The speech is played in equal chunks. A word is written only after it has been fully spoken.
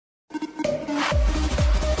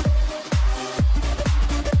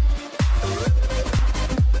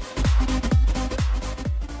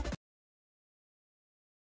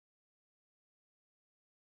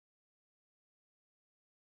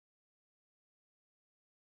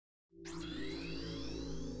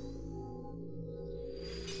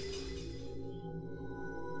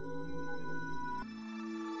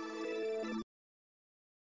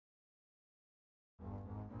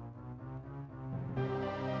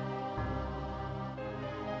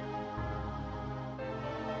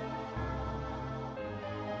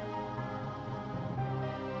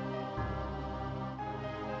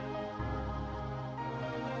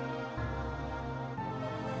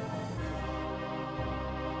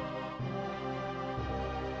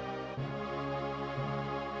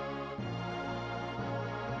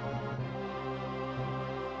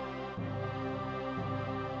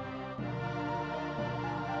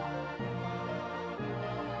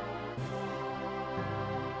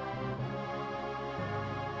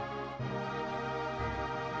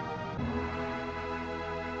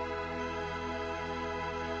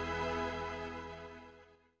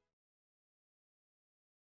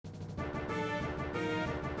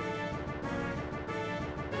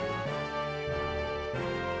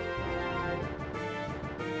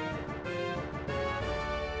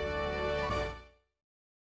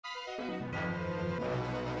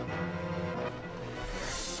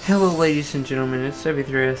Hello ladies and gentlemen, it's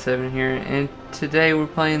W3S7 here, and today we're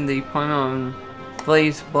playing the Pokemon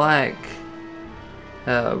Blaze Black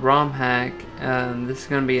ROM hack. This is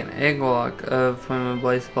going to be an EggLocke of Pokemon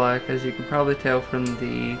Blaze Black, as you can probably tell from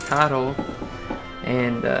the title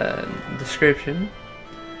and description.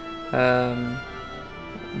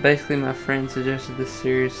 Basically my friend suggested this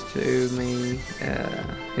series to me.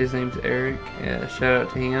 His name's Eric, shout out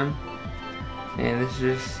to him. And this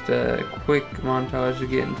is just a quick montage to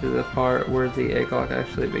get into the part where the EggLocke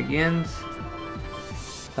actually begins.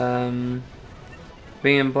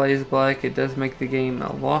 Being Blaze Black, it does make the game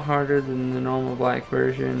a lot harder than the normal Black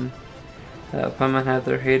version. Pokemon have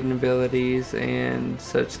their hidden abilities and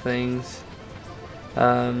such things.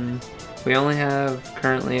 We only have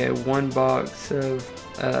currently a 1 box of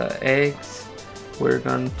eggs. We're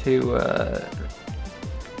going to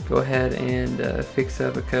go ahead and fix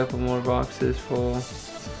up a couple more boxes full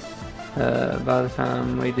by the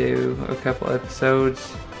time we do a couple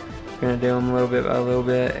episodes. We're going to do them a little bit by a little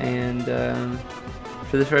bit, and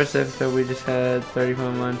for the first episode we just had 30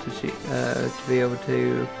 Pokemon to be able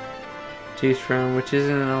to choose from, which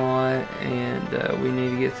isn't a lot, and we need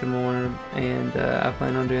to get some more, and I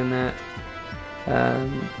plan on doing that.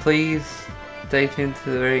 Please stay tuned to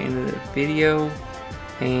the very end of the video,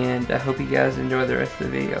 and I hope you guys enjoy the rest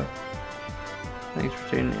of the video. Thanks for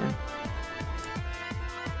tuning in.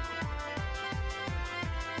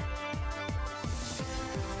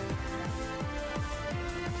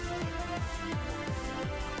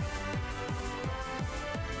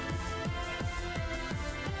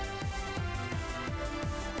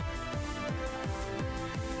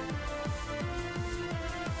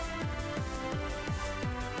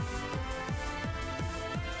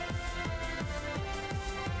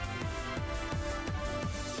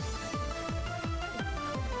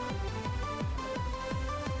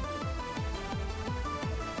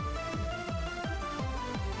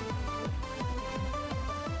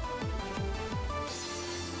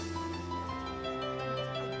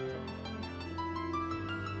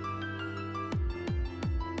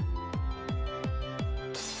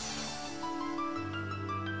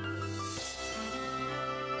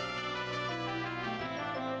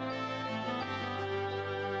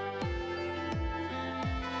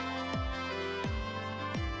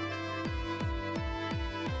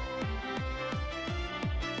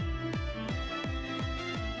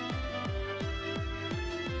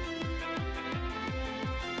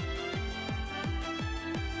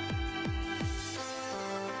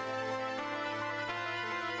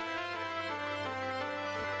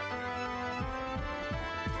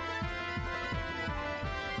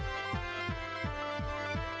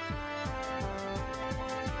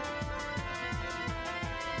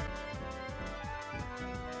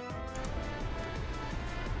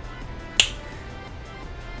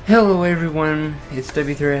 Hello everyone, it's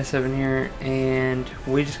W3S7 here, and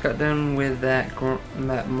we just got done with that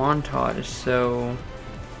montage, so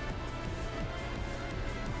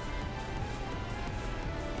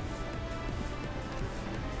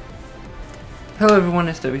hello everyone,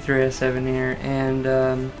 it's W3S7 here,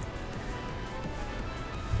 and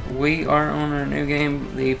we are on our new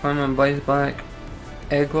game, the Pokemon Blaze Black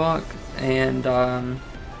EggLocke, and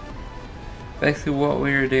basically what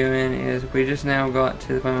we're doing is we just now got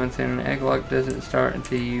to the Pokemon Center, and EggLocke doesn't start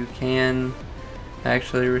until you can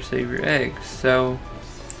actually receive your eggs. So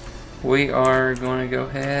we are going to go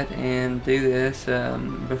ahead and do this.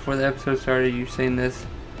 Before the episode started, you've seen this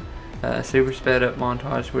super sped up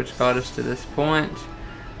montage which got us to this point,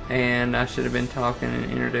 and I should have been talking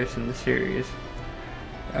and introducing the series.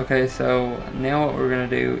 Okay, so now what we're going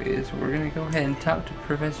to do is we're going to go ahead and talk to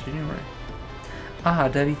Professor Junior. Ah,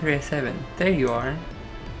 W3S7, there you are.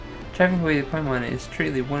 Traveling with the Pokemon is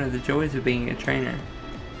truly one of the joys of being a trainer.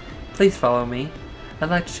 Please follow me. I'd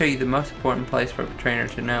like to show you the most important place for a trainer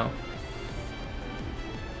to know.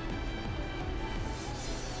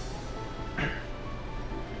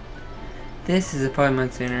 This is a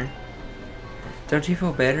Pokemon Center. Don't you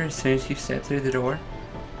feel better as soon as you step through the door?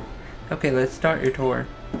 Okay, let's start your tour.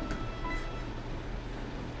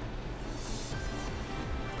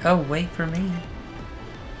 Oh, wait for me.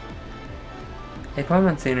 A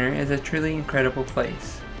Pokemon Center is a truly incredible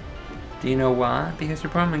place. Do you know why? Because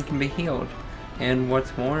your Pokemon can be healed. And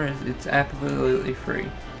what's more is it's absolutely free.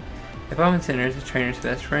 A Pokemon Center is a trainer's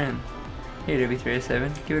best friend. Here,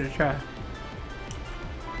 W3S7, give it a try.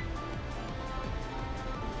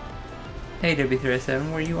 Hey W3S7,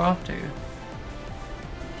 where are you off to?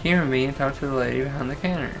 Humor me and talk to the lady behind the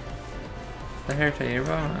counter. Let her tell you your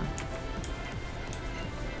Pokemon.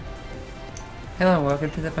 Hello, welcome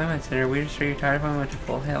to the Pokemon Center. We restore your tired Pokemon to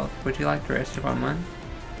full health. Would you like to rest your Pokemon?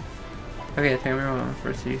 Okay, tell me your Pokemon for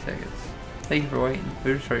a few seconds. Thank you for waiting.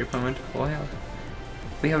 We restore your Pokemon to full health.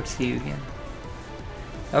 We hope to see you again.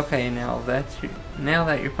 Okay, now that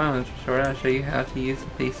your Pokemon's restored, I'll show you how to use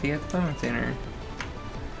the PC at the Pokemon Center.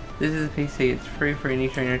 This is a PC. It's free for any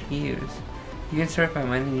trainer to use. You can store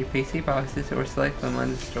Pokemon in your PC boxes or select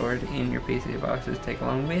Pokemon stored in your PC boxes to take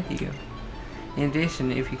along with you. In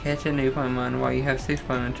addition, if you catch a new Pokemon while you have 6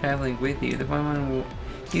 Pokemon traveling with you, the Pokemon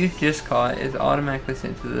you just caught is automatically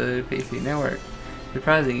sent to the PC network.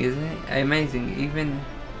 Surprising, isn't it? Amazing. Even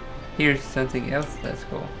here's something else that's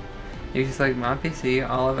cool. If you select my PC,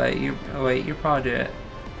 I'll evaluate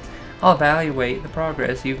the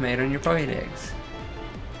progress you've made on your Pokédex.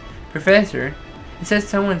 Professor, it says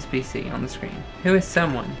someone's PC on the screen. Who is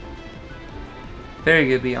someone? Very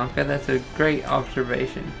good, Bianca. That's a great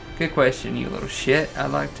observation. Good question, you little shit.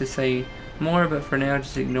 I'd like to say more, but for now,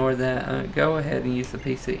 just ignore that. Go ahead and use the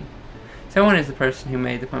PC. Someone is the person who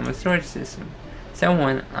made the Pokemon storage system.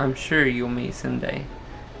 Someone I'm sure you'll meet someday.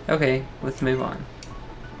 Okay, let's move on.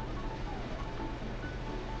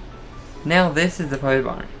 Now this is the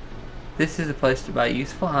Pokebarn. This is a place to buy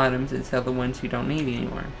useful items and sell the ones you don't need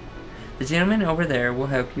anymore. The gentleman over there will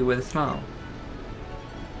help you with a smile.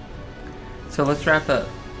 So let's wrap up.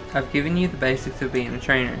 I've given you the basics of being a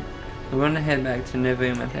trainer. We want to head back to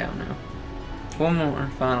Navuma Town now. One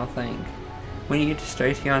more final thing. When you get to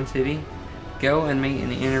Strateon City, go and meet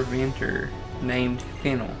an inventor named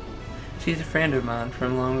Fennel. She's a friend of mine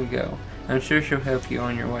from long ago. I'm sure she'll help you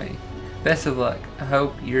on your way. Best of luck. I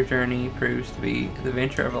hope your journey proves to be the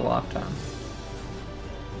venture of a lifetime.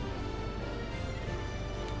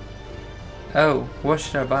 Oh, what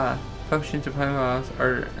should I buy? Potions and Pokeballs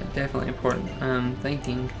are definitely important. I'm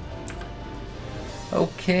thinking.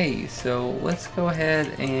 Okay, so let's go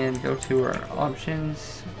ahead and go to our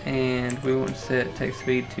options, and we want to set text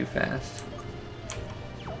speed to fast.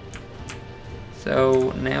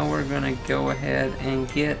 So now we're going to go ahead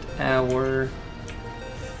and get our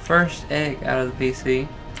first egg out of the PC,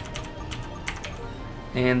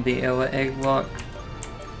 and the EggLocke.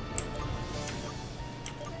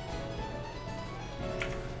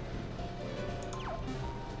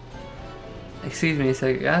 Excuse me a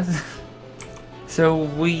second, guys. So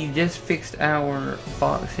we just fixed our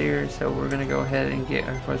box here, so we're gonna go ahead and get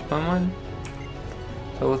our first Pokemon.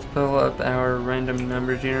 So let's pull up our random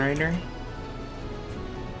number generator.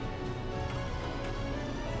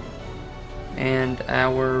 And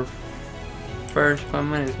our first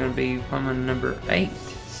Pokemon is gonna be Pokemon number 8.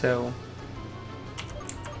 So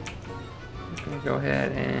I'm gonna go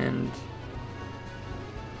ahead and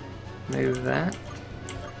move that.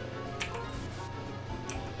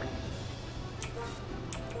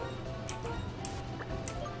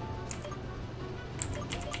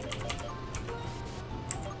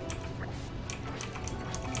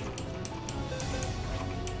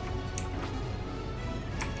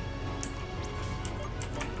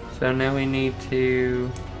 So now we need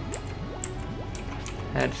to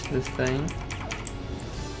hatch this thing.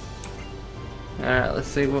 Alright, let's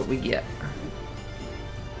see what we get.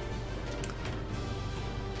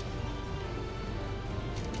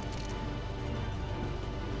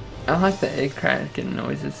 I like the egg cracking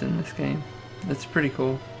noises in this game. That's pretty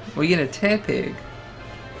cool. We get a Tepig.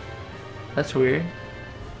 That's weird.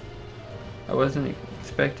 I wasn't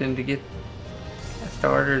expecting to get a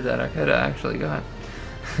starter that I could have actually got.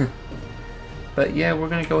 But yeah, we're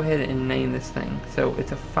gonna go ahead and name this thing. So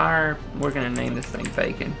it's a fire. We're gonna name this thing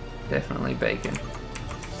Bacon. Definitely Bacon.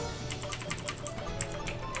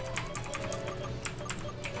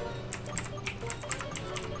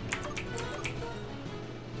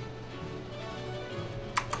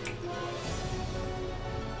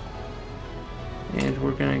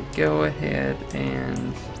 go ahead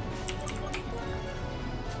and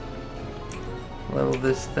level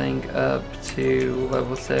this thing up to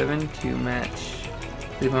level 7 to match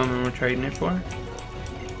the moment we're trading it for.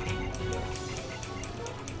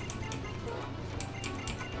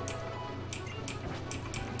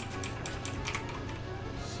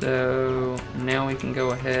 So now we can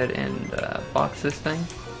go ahead and box this thing.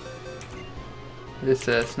 This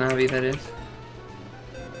snobby, that is.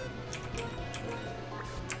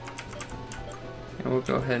 And we'll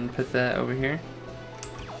go ahead and put that over here.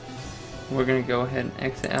 We're going to go ahead and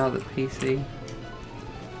exit out of the PC.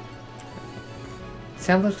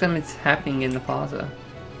 Sounds like something's happening in the plaza.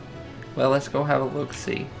 Well, let's go have a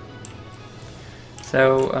look-see.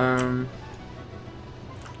 So,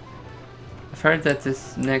 I've heard that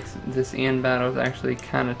this end battle is actually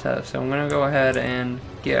kind of tough. So I'm going to go ahead and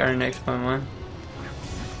get our next Pokemon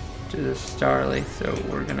to the Starly. So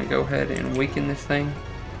we're going to go ahead and weaken this thing.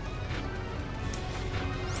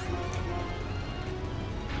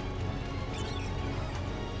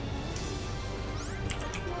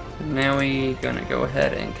 Now we're going to go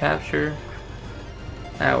ahead and capture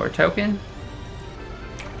our token.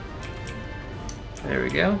 There we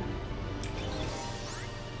go.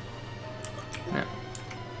 No.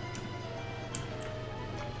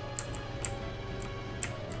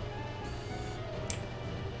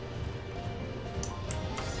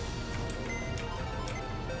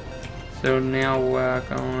 So now we're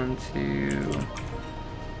going to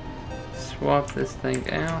swap this thing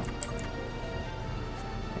out.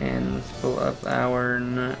 And let's pull up our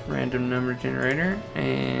random number generator,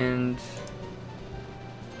 and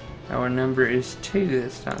our number is 2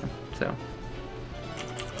 this time. So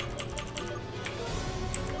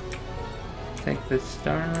take this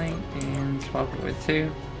Starling and swap it with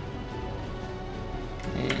 2,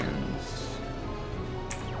 and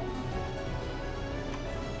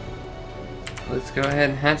let's go ahead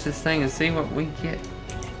and hatch this thing and see what we get.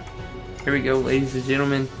 Here we go, ladies and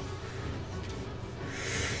gentlemen.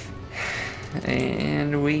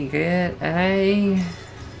 And we get an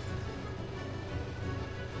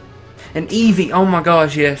Eevee. Oh my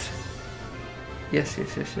gosh, yes. Yes.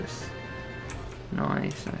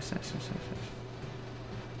 Nice.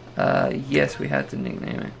 Yes, we had to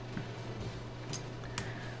nickname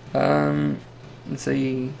it. Let's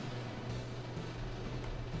see.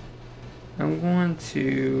 I'm going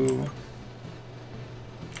to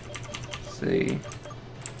see.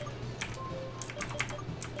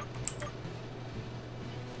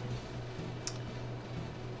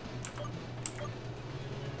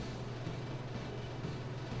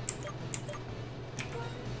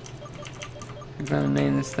 I'm gonna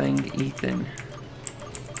name this thing Ethan.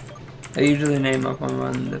 I usually name up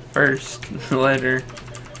on the first letter,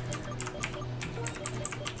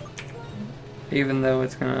 even though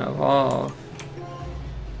it's gonna evolve.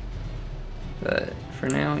 But for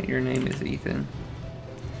now, your name is Ethan.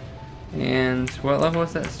 And what level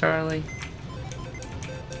was that Starly?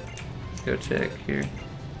 Let's go check here.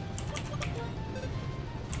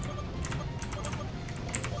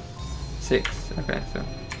 6. Okay, so.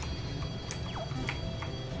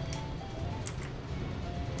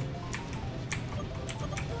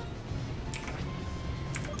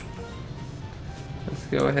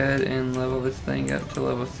 Go ahead and level this thing up to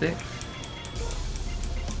level 6.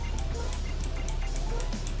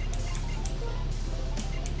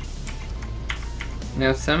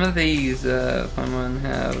 Now some of these Pokemon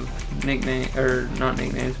have nicknames, or not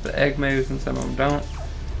nicknames, but egg moves, and some of them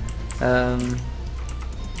don't.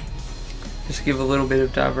 Just give a little bit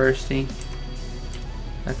of diversity.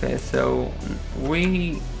 Okay, so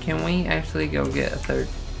can we actually go get a third?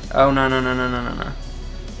 Oh no.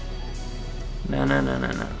 No.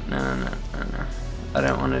 I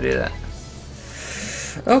don't want to do that.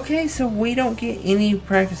 Okay, so we don't get any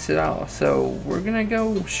practice at all. So we're gonna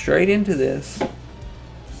go straight into this.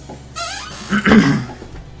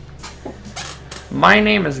 My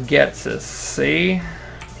name is Getsus, see?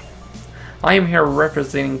 I am here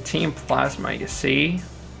representing Team Plasma, you see?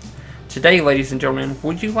 Today, ladies and gentlemen,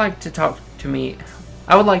 would you like to talk to me?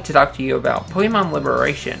 I would like to talk to you about Pokemon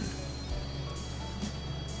Liberation.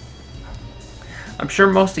 I'm sure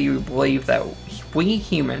most of you believe that we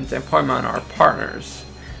humans and Pokemon are partners,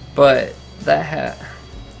 but that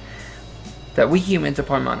we humans and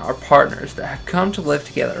Pokemon are partners that have come to live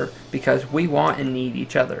together because we want and need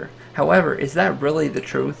each other. However, is that really the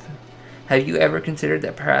truth? Have you ever considered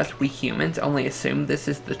that perhaps we humans only assume this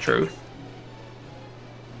is the truth?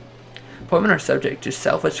 Pokemon are subject to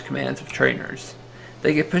selfish commands of trainers.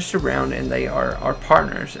 They get pushed around and they are our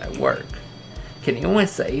partners at work. Can anyone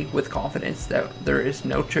say with confidence that there is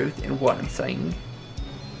no truth in what I'm saying?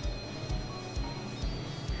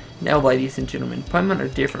 Now, ladies and gentlemen, Pokemon are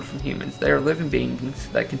different from humans. They are living beings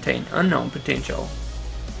that contain unknown potential.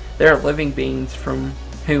 They are living beings from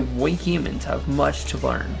whom we humans have much to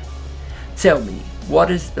learn. Tell me,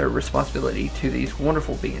 what is their responsibility to these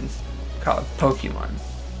wonderful beings called Pokemon?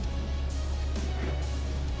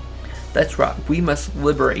 That's right, we must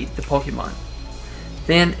liberate the Pokemon.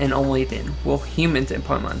 Then and only then will humans and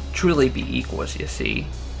Pokemon truly be equals, you see.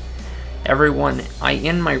 Everyone, I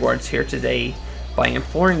end my words here today by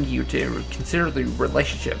imploring you to consider the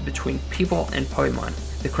relationship between people and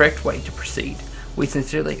Pokemon the correct way to proceed. We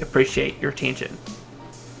sincerely appreciate your attention.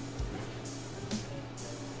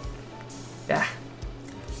 Yeah.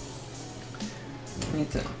 I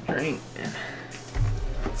need some drink, man.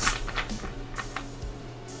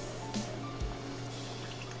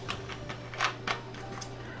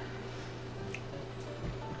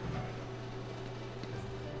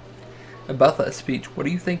 About that speech, what do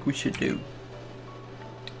you think we should do?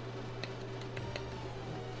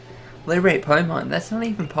 Liberate Pokemon? That's not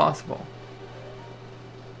even possible.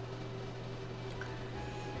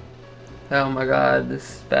 Oh my god,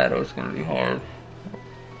 this battle is gonna be hard.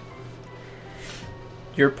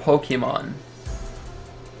 Your Pokemon.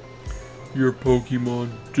 Your Pokemon.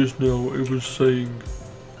 Just now it was saying.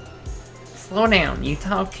 Slow down, you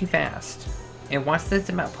talk too fast. And what's this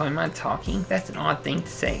about Pokemon talking? That's an odd thing to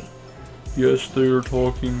say. Yes, they are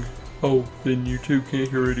talking. Oh, then you two can't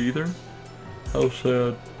hear it either? How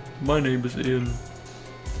sad. My name is In.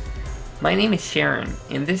 My name is Sharon,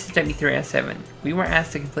 and this is W3S7. We were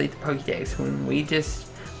asked to complete the Pokédex when we just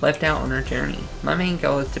left out on our journey. My main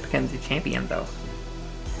goal is to become the champion, though.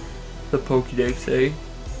 The Pokédex, eh?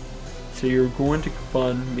 So you're going to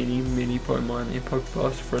find many Pokemon in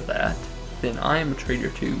Pokeballs for that? Then I am a traitor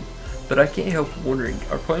too. But I can't help wondering,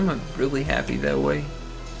 are Pokemon really happy that way?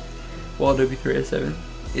 Well, W3S7,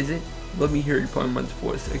 is it? Let me hear your Pokemon's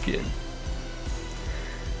voice again.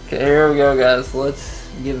 Okay, here we go, guys. Let's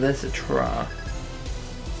give this a try.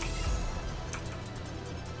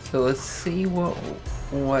 So let's see what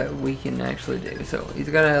we can actually do. So he's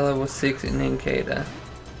got a level 6 in Ninkata.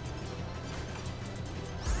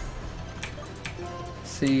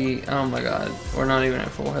 See, oh my god, we're not even at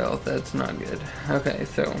full health. That's not good. Okay,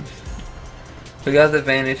 so we got the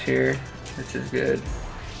advantage here, which is good.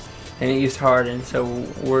 And it used Harden, so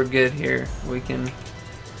we're good here. We can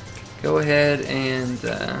go ahead and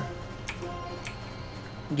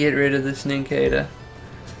get rid of this Ninkata,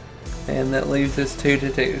 and that leaves us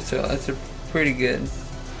 2-2. So that's a pretty good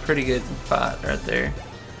fight right there.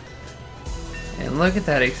 And look at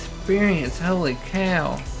that experience! Holy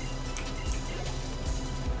cow!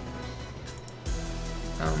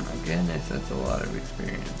 Oh my goodness, that's a lot of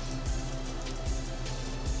experience.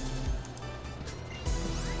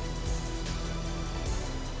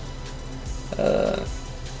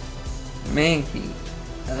 Mankey.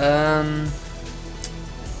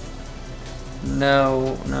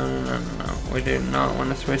 No. We do not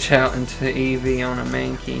want to switch out into EV on a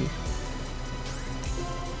Mankey.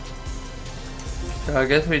 So I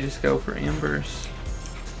guess we just go for Embers.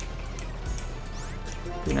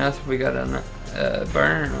 Be nice if we got a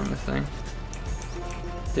burn on this thing.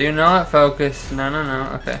 Do not focus.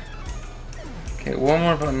 No. Okay. Okay, one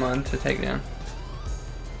more Pokemon to take down.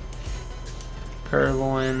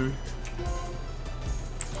 Purloin.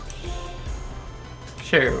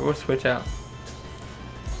 Sure, we'll switch out.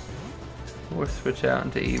 We'll switch out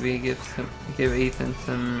into EV. Give Ethan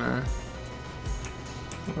some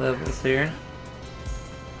levels here.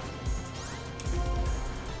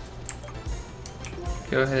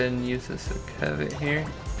 Go ahead and use this covet here.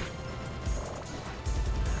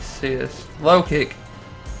 Let's see this. Low kick.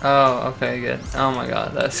 Oh, okay, good. Oh my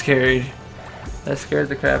god, that scared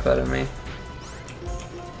the crap out of me.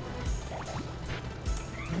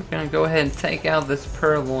 We're gonna go ahead and take out this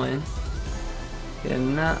Purloin.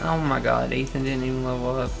 Oh my god, Ethan didn't even level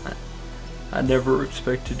up. I never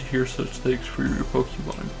expected to hear such things for your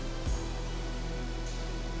Pokemon.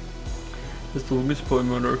 As long as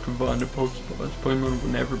Pokemon are confined to Pokeballs, Pokemon will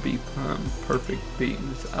never be perfect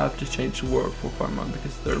beings. I have to change the world for Pokemon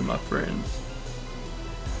because they're my friends.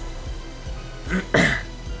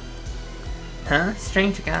 Huh?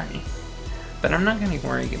 Strange guy. But I'm not gonna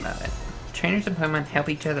worry about it. Trainers and Pokemon help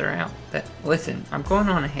each other out. Listen, I'm going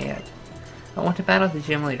on ahead. I want to battle the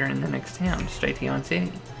gym leader in the next town, Strateon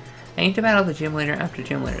City. I aim to battle the gym leader after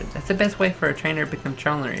gym leader. That's the best way for a trainer to become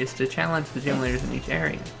stronger, is to challenge the gym leaders in each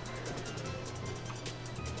area.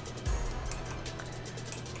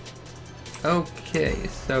 Okay,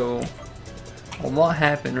 so a lot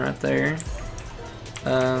happened right there.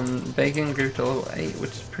 Bacon grew to level 8,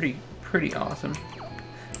 which is pretty awesome.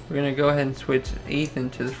 we're gonna go ahead and switch Ethan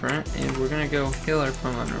to the front, and we're gonna go heal our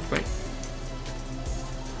Pokemon real quick.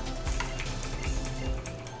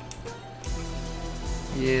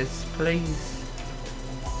 Yes, please.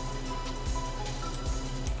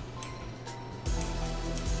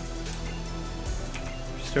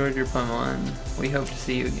 Restored your Pokemon. We hope to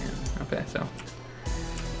see you again. Okay, so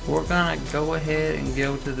we're gonna go ahead and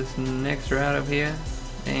go to this next route up here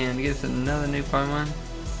and get us another new Pokemon.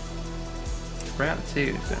 Route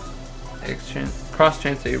 2, so cross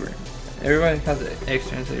transceiver. Everybody calls it X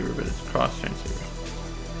transceiver, but it's cross transceiver.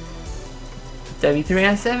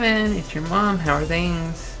 W3S7, it's your mom. How are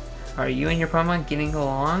things? Are you and your Pokemon getting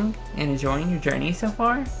along and enjoying your journey so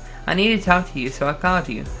far? I need to talk to you, so I called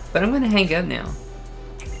you, but I'm gonna hang up now.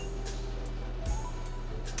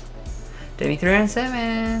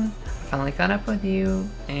 W3S7, I finally caught up with you,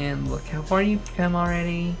 and look how far you've come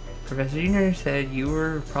already. Professor Junior said you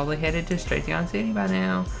were probably headed to Stratheon City by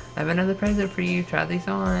now. I have another present for you. Try these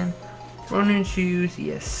on. Ronin shoes.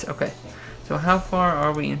 Yes. Okay. So how far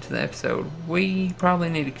are we into the episode? We probably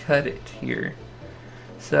need to cut it here.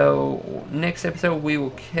 So next episode we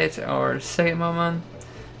will catch our second Pokemon.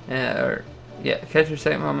 Catch our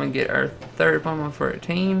second Pokemon, get our third Pokemon for our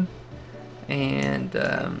team. And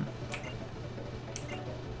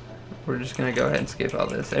we're just gonna go ahead and skip all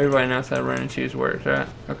this. Everybody knows how Ronin shoes works, right?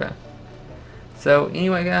 Okay. So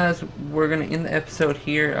anyway, guys, we're gonna end the episode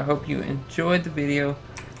here. I hope you enjoyed the video.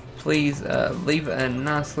 Please leave a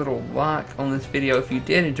nice little like on this video if you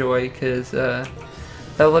did enjoy, because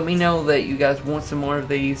that'll let me know that you guys want some more of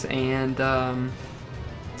these. And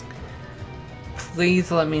please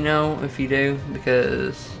let me know if you do,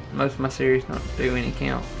 because most of my series don't do any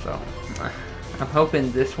count. So I'm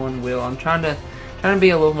hoping this one will. I'm trying to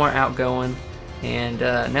be a little more outgoing, and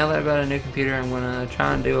now that I've got a new computer, I'm gonna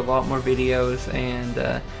try and do a lot more videos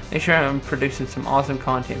and make sure I'm producing some awesome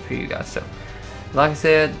content for you guys. So like I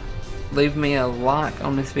said, leave me a like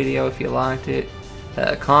on this video if you liked it,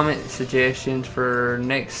 comment suggestions for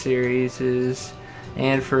next series,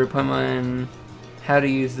 and for Pokemon, how to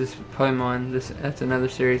use this Pokemon. That's another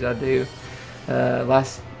series I do.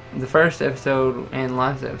 The first episode and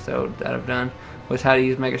last episode that I've done was how to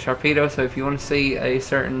use Mega Sharpedo. So if you want to see a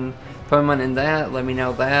certain Pokemon in that, let me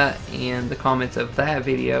know that in the comments of that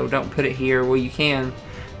video. Don't put it here. Well, you can,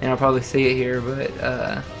 and I'll probably see it here, but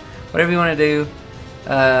whatever you want to do,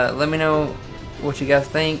 let me know what you guys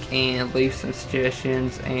think and leave some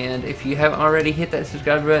suggestions. And if you haven't already, hit that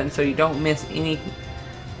subscribe button so you don't miss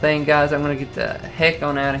anything, guys. I'm going to get the heck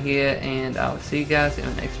on out of here, and I'll see you guys in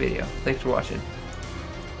the next video. Thanks for watching.